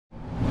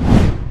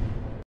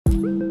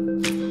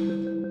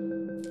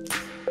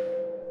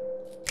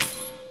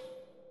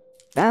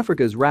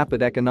Africa's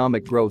rapid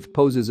economic growth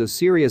poses a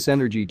serious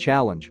energy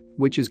challenge,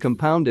 which is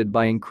compounded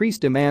by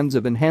increased demands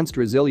of enhanced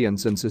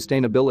resilience and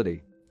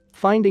sustainability.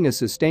 Finding a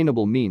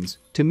sustainable means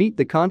to meet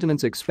the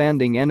continent's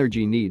expanding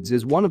energy needs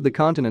is one of the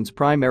continent's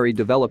primary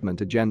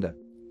development agenda.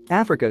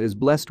 Africa is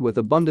blessed with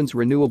abundant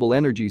renewable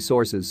energy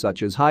sources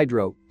such as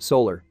hydro,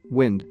 solar,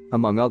 wind,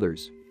 among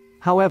others.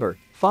 However,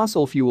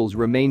 fossil fuels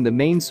remain the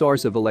main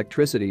source of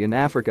electricity in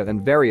Africa,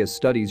 and various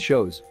studies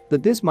shows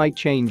that this might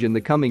change in the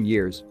coming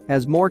years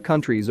as more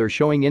countries are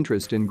showing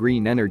interest in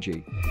green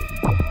energy.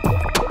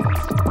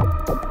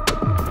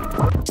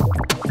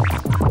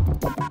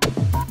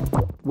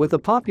 With a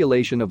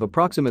population of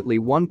approximately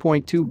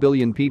 1.2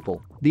 billion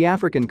people, the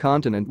African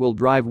continent will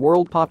drive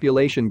world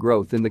population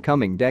growth in the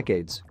coming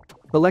decades.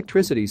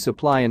 Electricity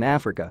supply in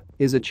Africa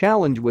is a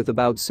challenge, with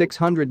about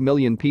 600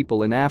 million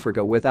people in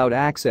Africa without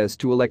access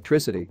to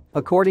electricity,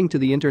 according to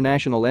the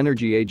International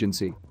Energy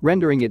Agency,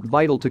 rendering it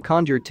vital to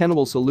conjure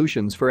tenable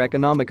solutions for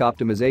economic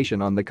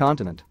optimization on the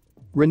continent.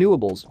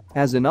 Renewables,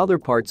 as in other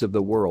parts of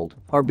the world,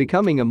 are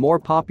becoming a more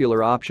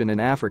popular option in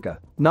Africa,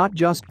 not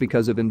just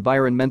because of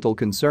environmental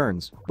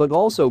concerns, but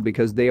also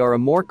because they are a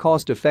more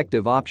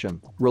cost-effective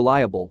option,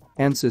 reliable,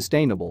 and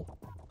sustainable.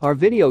 Our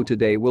video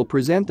today will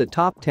present the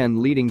top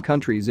 10 leading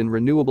countries in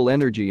renewable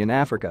energy in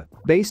Africa,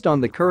 based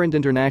on the current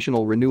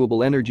International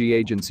Renewable Energy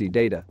Agency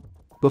data.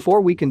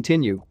 Before we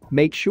continue,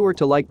 make sure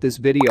to like this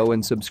video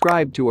and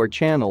subscribe to our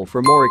channel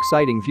for more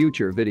exciting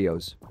future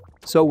videos.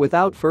 So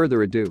without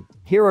further ado,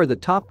 here are the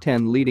top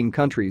 10 leading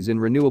countries in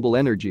renewable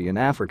energy in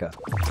Africa.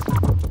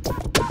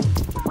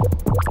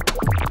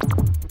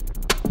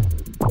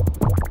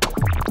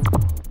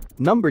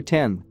 Number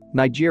 10.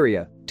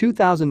 Nigeria,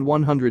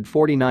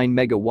 2,149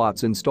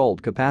 megawatts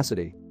installed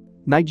capacity.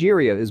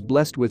 Nigeria is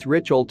blessed with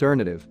rich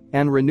alternative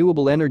and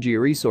renewable energy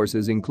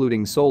resources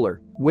including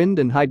solar, wind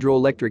and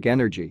hydroelectric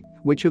energy,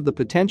 which have the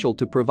potential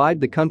to provide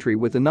the country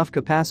with enough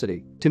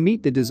capacity to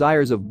meet the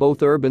desires of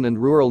both urban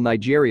and rural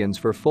Nigerians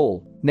for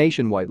full,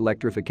 nationwide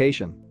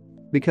electrification.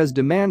 Because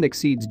demand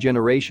exceeds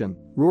generation,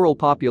 rural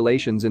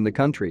populations in the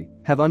country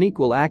have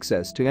unequal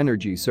access to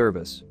energy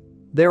service.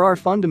 There are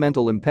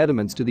fundamental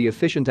impediments to the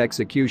efficient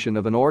execution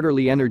of an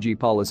orderly energy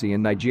policy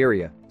in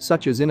Nigeria,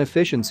 such as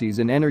inefficiencies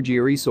in energy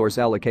resource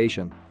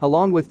allocation,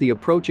 along with the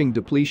approaching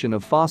depletion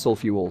of fossil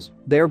fuels,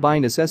 thereby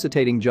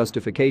necessitating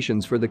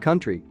justifications for the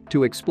country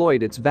to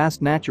exploit its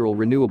vast natural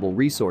renewable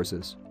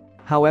resources.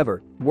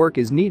 However, work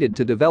is needed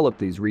to develop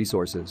these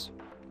resources.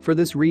 For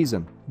this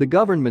reason, the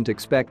government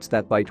expects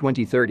that by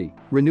 2030,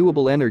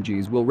 renewable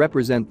energies will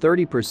represent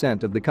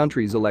 30% of the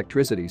country's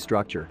electricity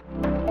structure.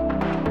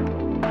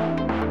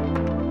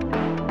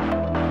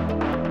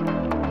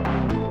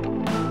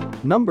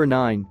 Number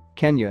 9.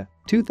 Kenya,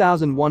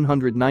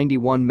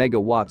 2,191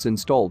 megawatts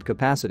installed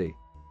capacity.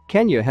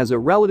 Kenya has a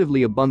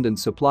relatively abundant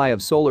supply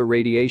of solar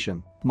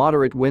radiation,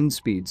 moderate wind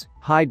speeds,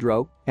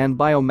 hydro, and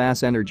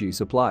biomass energy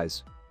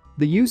supplies.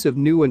 The use of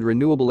new and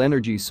renewable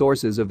energy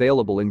sources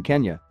available in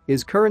Kenya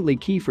is currently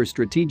key for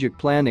strategic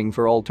planning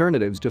for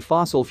alternatives to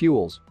fossil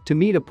fuels to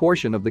meet a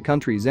portion of the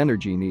country's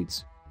energy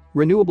needs.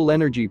 Renewable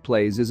energy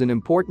plays an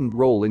important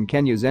role in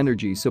Kenya's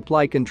energy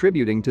supply,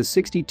 contributing to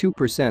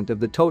 62% of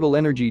the total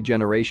energy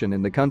generation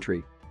in the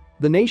country.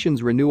 The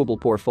nation's renewable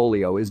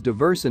portfolio is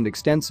diverse and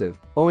extensive,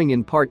 owing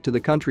in part to the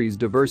country's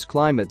diverse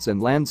climates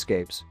and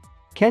landscapes.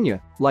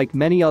 Kenya, like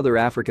many other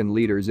African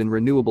leaders in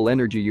renewable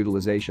energy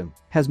utilization,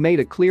 has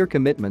made a clear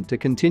commitment to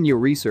continue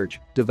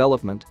research,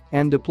 development,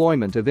 and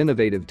deployment of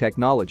innovative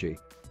technology.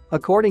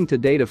 According to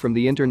data from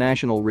the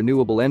International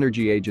Renewable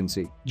Energy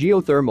Agency,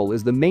 geothermal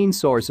is the main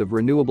source of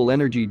renewable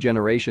energy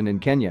generation in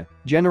Kenya,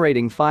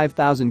 generating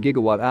 5,000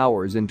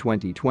 gigawatt-hours in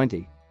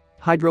 2020.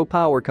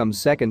 Hydropower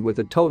comes second with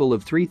a total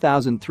of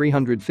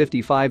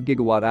 3,355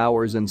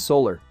 gigawatt-hours, and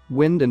solar,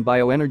 wind and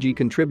bioenergy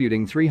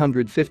contributing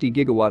 350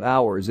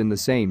 gigawatt-hours in the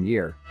same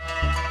year.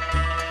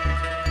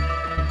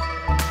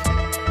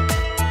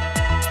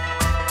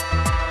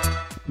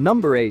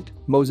 Number 8.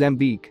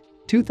 Mozambique,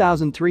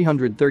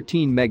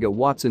 2,313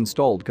 megawatts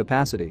installed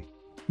capacity.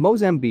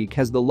 Mozambique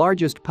has the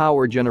largest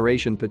power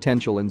generation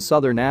potential in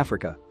southern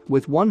Africa,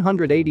 with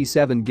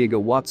 187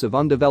 gigawatts of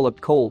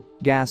undeveloped coal,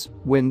 gas,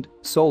 wind,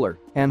 solar,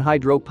 and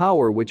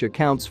hydropower, which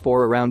accounts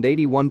for around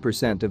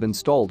 81% of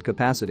installed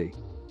capacity.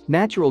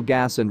 Natural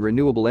gas and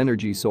renewable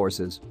energy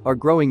sources are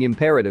growing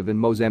imperative in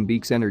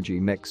Mozambique's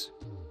energy mix.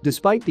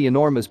 Despite the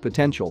enormous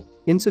potential,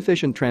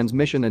 insufficient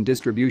transmission and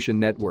distribution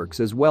networks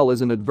as well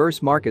as an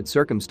adverse market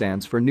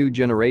circumstance for new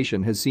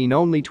generation has seen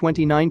only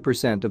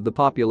 29% of the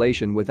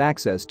population with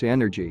access to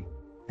energy.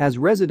 As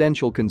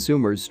residential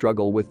consumers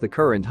struggle with the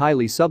current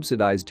highly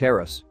subsidized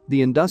tariffs,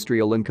 the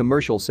industrial and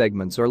commercial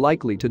segments are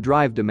likely to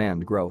drive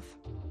demand growth.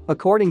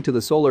 According to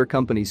the solar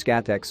company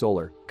Scatec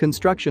Solar,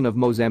 construction of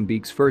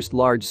Mozambique's first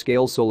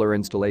large-scale solar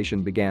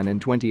installation began in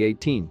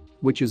 2018,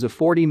 which is a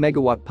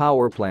 40-megawatt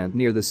power plant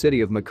near the city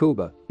of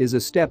Macuba, is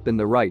a step in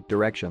the right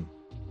direction.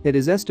 It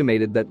is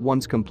estimated that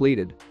once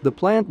completed, the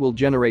plant will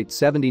generate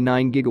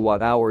 79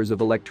 gigawatt-hours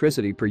of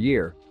electricity per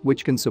year,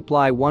 which can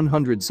supply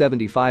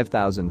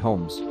 175,000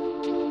 homes.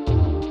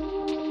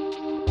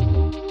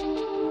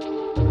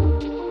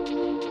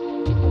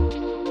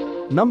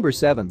 Number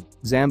 7.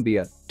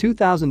 Zambia,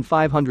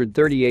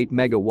 2,538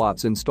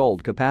 megawatts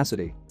installed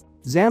capacity.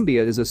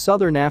 Zambia is a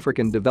Southern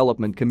African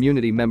Development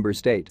Community member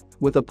state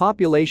with a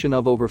population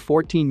of over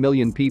 14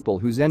 million people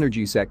whose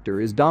energy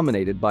sector is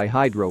dominated by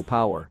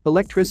hydropower.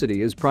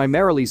 Electricity is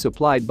primarily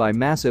supplied by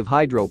massive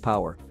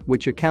hydropower,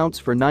 which accounts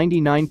for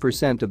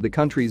 99% of the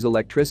country's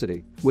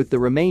electricity, with the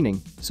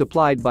remaining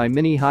supplied by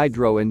mini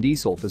hydro and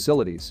diesel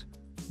facilities.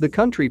 The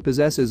country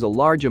possesses a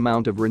large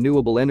amount of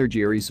renewable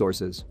energy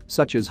resources,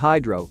 such as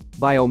hydro,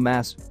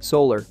 biomass,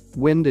 solar,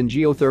 wind and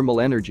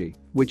geothermal energy,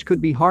 which could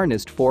be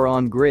harnessed for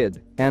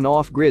on-grid and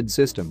off-grid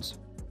systems.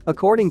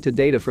 According to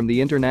data from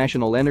the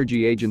International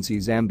Energy Agency,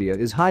 Zambia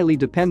is highly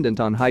dependent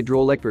on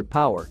hydroelectric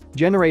power,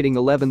 generating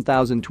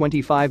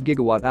 11,025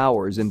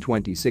 gigawatt-hours in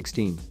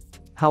 2016.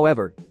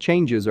 However,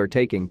 changes are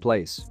taking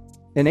place.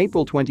 In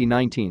April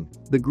 2019,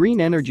 the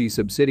green energy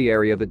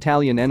subsidiary of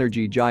Italian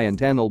energy giant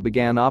Enel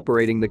began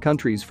operating the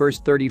country's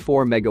first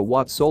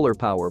 34-megawatt solar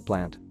power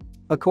plant.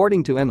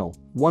 According to Enel,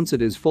 once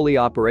it is fully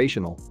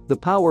operational, the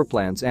power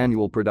plant's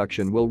annual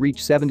production will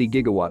reach 70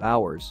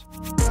 gigawatt-hours.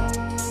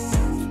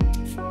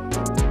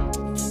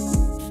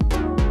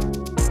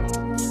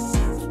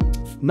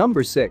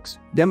 Number 6.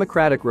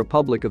 Democratic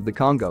Republic of the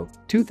Congo,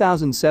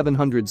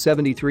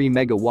 2,773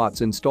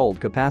 megawatts installed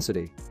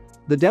capacity.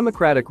 The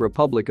Democratic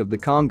Republic of the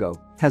Congo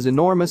has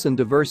enormous and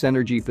diverse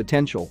energy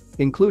potential,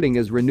 including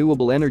as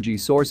renewable energy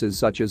sources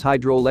such as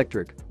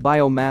hydroelectric,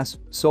 biomass,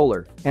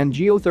 solar, and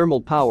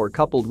geothermal power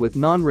coupled with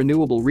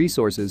non-renewable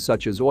resources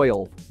such as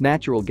oil,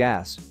 natural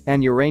gas,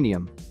 and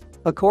uranium.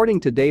 According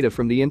to data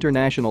from the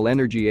International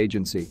Energy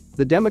Agency,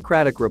 the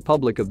Democratic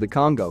Republic of the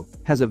Congo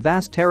has a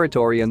vast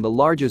territory and the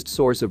largest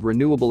source of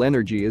renewable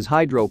energy is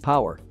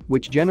hydropower,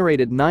 which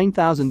generated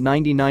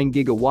 9,099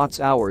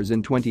 gigawatts-hours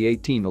in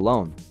 2018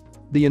 alone.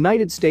 The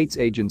United States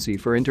Agency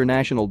for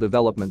International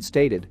Development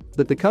stated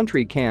that the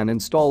country can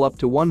install up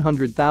to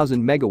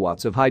 100,000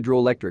 megawatts of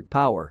hydroelectric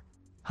power.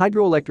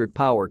 Hydroelectric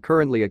power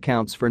currently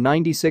accounts for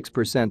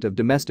 96% of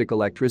domestic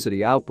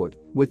electricity output,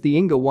 with the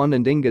Inga 1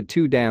 and Inga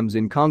 2 dams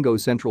in Congo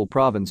Central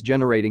Province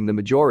generating the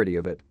majority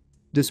of it.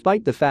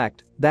 Despite the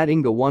fact that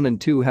Inga 1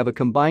 and 2 have a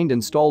combined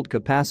installed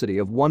capacity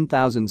of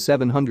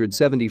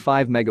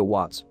 1,775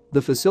 megawatts,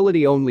 the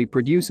facility only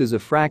produces a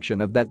fraction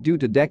of that due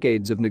to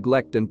decades of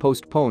neglect and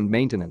postponed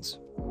maintenance.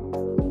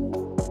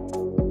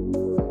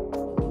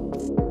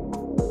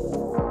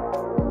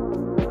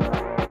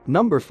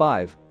 Number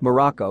 5.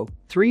 Morocco,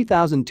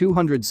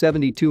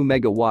 3,272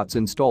 megawatts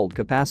installed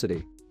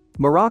capacity.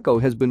 Morocco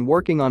has been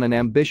working on an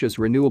ambitious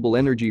renewable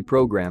energy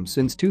program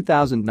since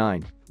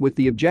 2009, with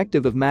the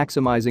objective of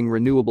maximizing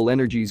renewable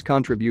energy's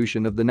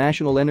contribution of the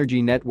national energy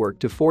network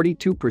to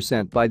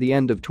 42% by the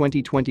end of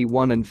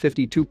 2021 and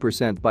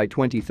 52% by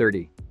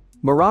 2030.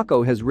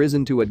 Morocco has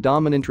risen to a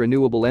dominant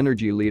renewable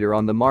energy leader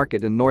on the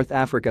market in North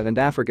Africa and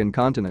African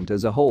continent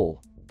as a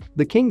whole.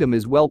 The kingdom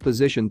is well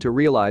positioned to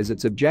realize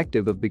its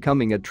objective of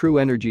becoming a true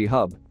energy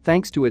hub,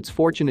 thanks to its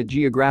fortunate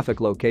geographic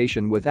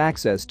location with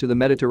access to the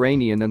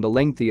Mediterranean and the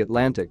lengthy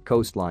Atlantic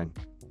coastline.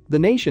 The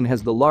nation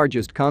has the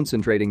largest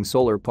concentrating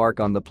solar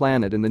park on the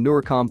planet in the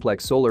Noor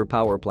Complex solar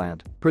power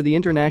plant, per the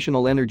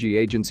International Energy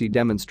Agency,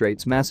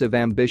 demonstrates massive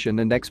ambition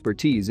and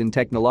expertise in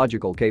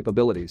technological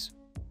capabilities.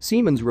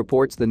 Siemens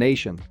reports the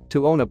nation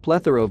to own a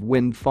plethora of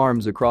wind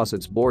farms across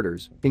its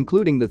borders,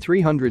 including the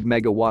 300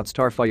 megawatts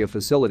Tarfaya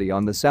facility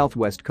on the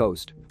southwest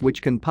coast,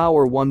 which can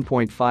power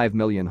 1.5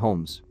 million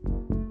homes.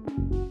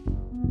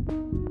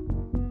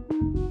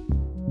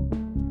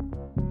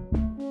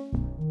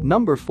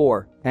 Number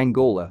 4.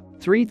 Angola,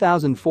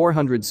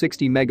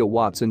 3,460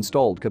 megawatts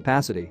installed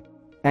capacity.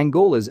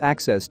 Angola's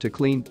access to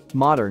clean,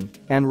 modern,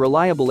 and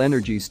reliable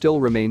energy still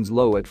remains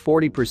low at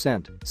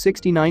 40%,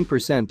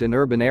 69% in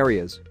urban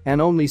areas, and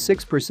only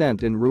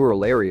 6% in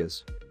rural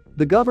areas.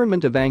 The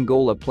government of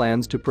Angola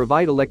plans to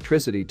provide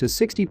electricity to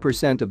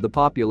 60% of the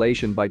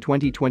population by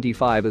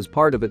 2025 as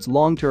part of its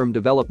long-term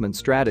development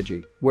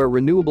strategy, where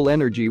renewable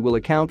energy will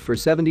account for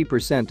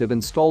 70% of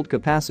installed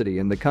capacity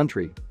in the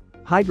country.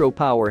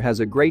 Hydropower has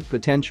a great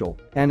potential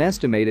and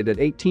estimated at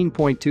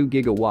 18.2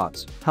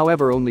 gigawatts,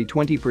 however only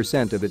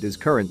 20% of it is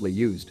currently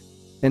used.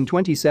 In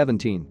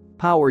 2017,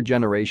 power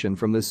generation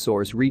from this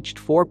source reached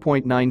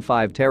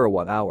 4.95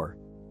 terawatt-hour.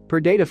 Per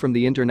data from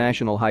the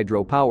International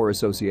Hydropower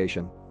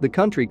Association, the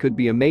country could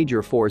be a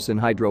major force in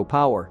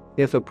hydropower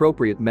if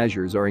appropriate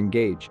measures are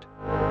engaged.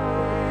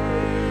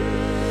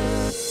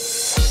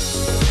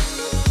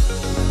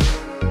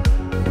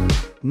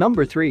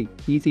 Number 3.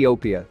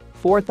 Ethiopia,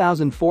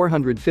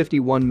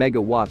 4,451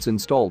 megawatts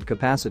installed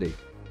capacity.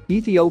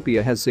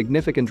 Ethiopia has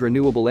significant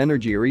renewable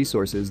energy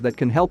resources that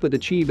can help it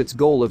achieve its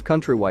goal of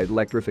countrywide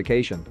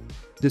electrification.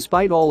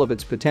 Despite all of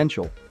its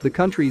potential, the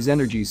country's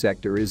energy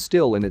sector is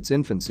still in its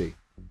infancy.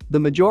 The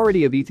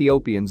majority of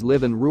Ethiopians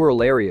live in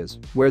rural areas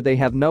where they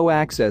have no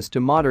access to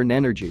modern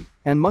energy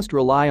and must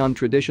rely on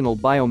traditional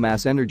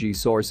biomass energy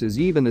sources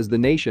even as the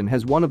nation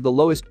has one of the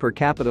lowest per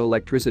capita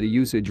electricity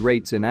usage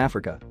rates in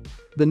Africa.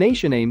 The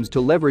nation aims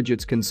to leverage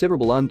its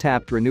considerable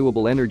untapped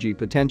renewable energy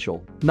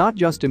potential, not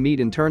just to meet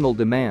internal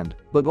demand,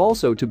 but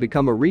also to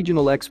become a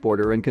regional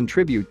exporter and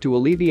contribute to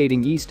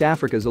alleviating East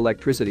Africa's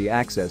electricity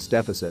access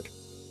deficit.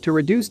 To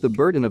reduce the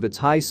burden of its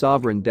high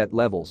sovereign debt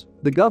levels,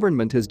 the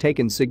government has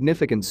taken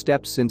significant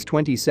steps since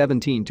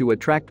 2017 to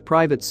attract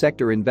private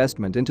sector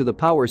investment into the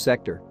power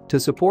sector to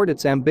support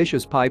its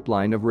ambitious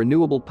pipeline of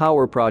renewable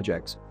power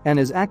projects and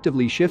is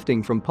actively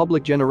shifting from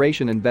public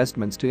generation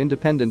investments to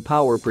independent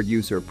power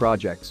producer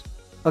projects.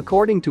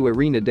 According to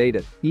IRENA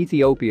data,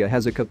 Ethiopia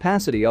has a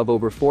capacity of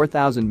over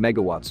 4,000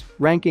 megawatts,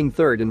 ranking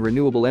third in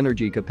renewable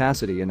energy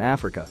capacity in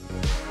Africa.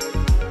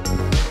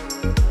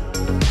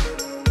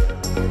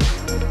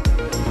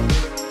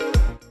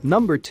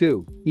 Number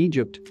 2.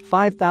 Egypt,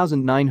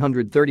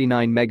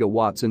 5,939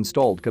 megawatts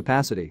installed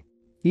capacity.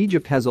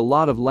 Egypt has a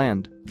lot of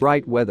land,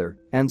 bright weather,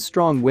 and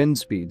strong wind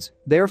speeds,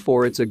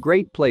 therefore it's a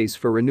great place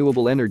for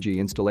renewable energy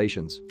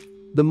installations.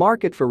 The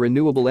market for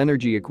renewable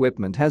energy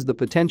equipment has the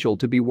potential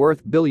to be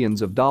worth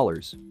billions of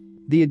dollars.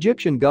 The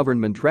Egyptian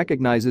government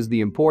recognizes the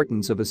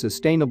importance of a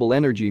sustainable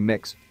energy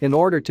mix in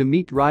order to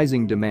meet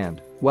rising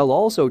demand, while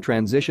also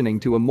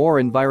transitioning to a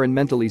more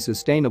environmentally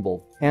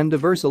sustainable and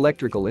diverse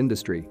electrical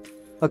industry.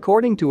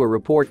 According to a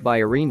report by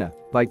IRENA,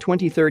 by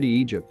 2030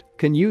 Egypt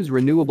can use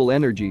renewable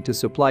energy to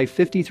supply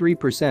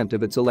 53%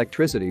 of its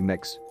electricity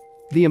mix.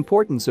 The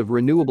importance of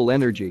renewable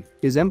energy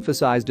is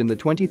emphasized in the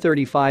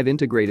 2035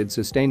 Integrated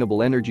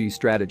Sustainable Energy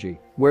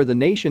Strategy, where the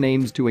nation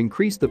aims to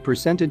increase the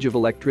percentage of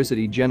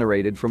electricity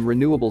generated from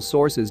renewable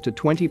sources to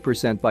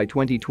 20% by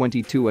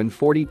 2022 and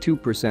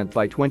 42%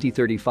 by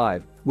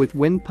 2035, with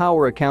wind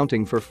power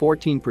accounting for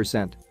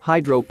 14%,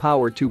 hydro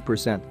power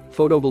 2%,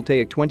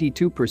 photovoltaic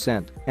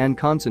 22%, and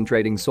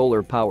concentrating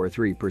solar power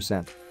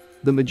 3%.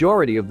 The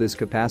majority of this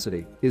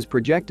capacity is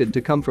projected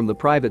to come from the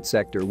private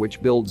sector,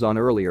 which builds on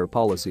earlier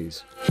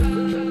policies.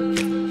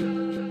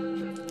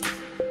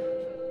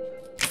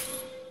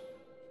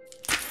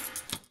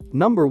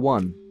 Number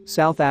 1.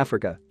 South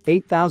Africa,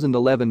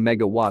 8,011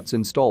 megawatts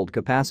installed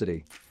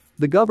capacity.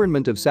 The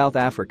government of South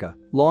Africa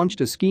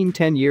launched a scheme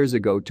 10 years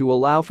ago to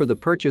allow for the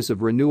purchase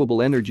of renewable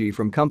energy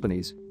from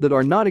companies that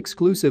are not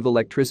exclusive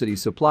electricity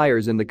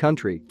suppliers in the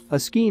country, a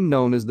scheme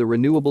known as the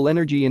Renewable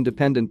Energy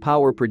Independent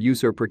Power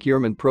Producer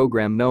Procurement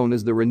Program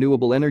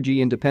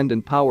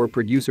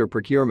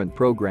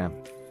Program.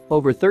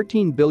 Over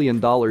 $13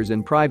 billion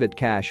in private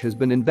cash has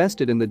been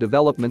invested in the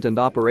development and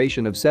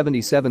operation of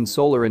 77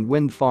 solar and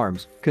wind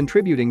farms,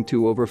 contributing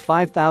to over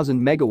 5,000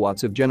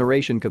 megawatts of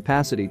generation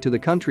capacity to the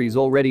country's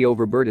already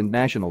overburdened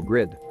national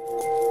grid.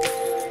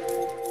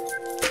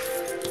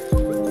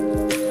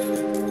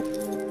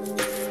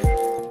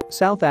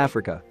 South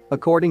Africa,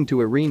 according to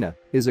IRENA,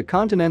 is a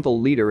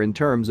continental leader in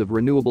terms of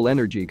renewable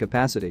energy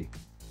capacity.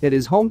 It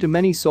is home to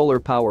many solar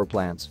power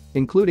plants,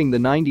 including the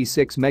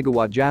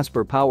 96-megawatt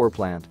Jasper power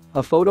plant,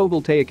 a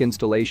photovoltaic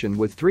installation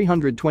with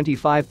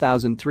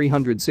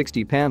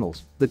 325,360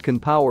 panels that can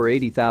power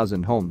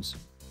 80,000 homes.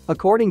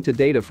 According to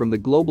data from the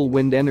Global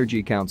Wind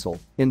Energy Council,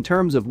 in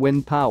terms of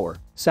wind power,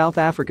 South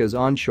Africa's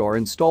onshore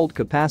installed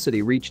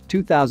capacity reached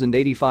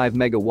 2,085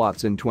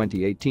 megawatts in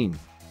 2018.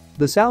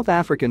 The South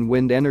African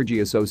Wind Energy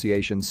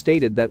Association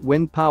stated that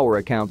wind power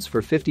accounts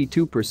for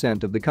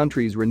 52% of the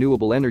country's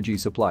renewable energy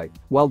supply,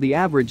 while the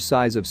average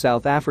size of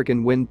South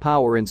African wind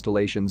power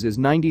installations is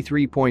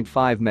 93.5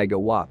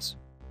 megawatts.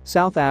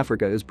 South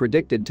Africa is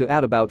predicted to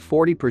add about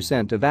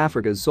 40% of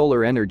Africa's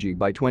solar energy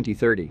by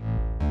 2030.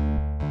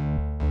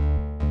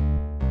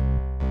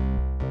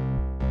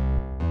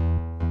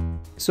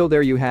 So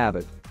there you have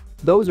it.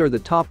 Those are the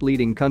top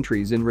leading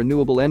countries in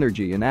renewable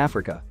energy in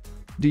Africa.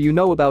 Do you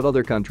know about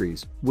other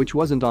countries, which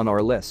wasn't on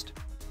our list?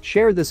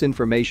 Share this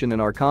information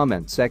in our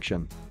comment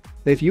section.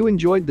 If you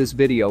enjoyed this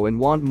video and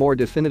want more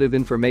definitive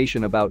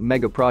information about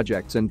mega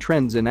projects and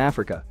trends in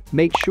Africa,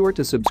 make sure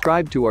to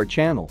subscribe to our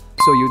channel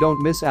so you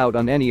don't miss out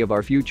on any of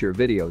our future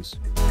videos.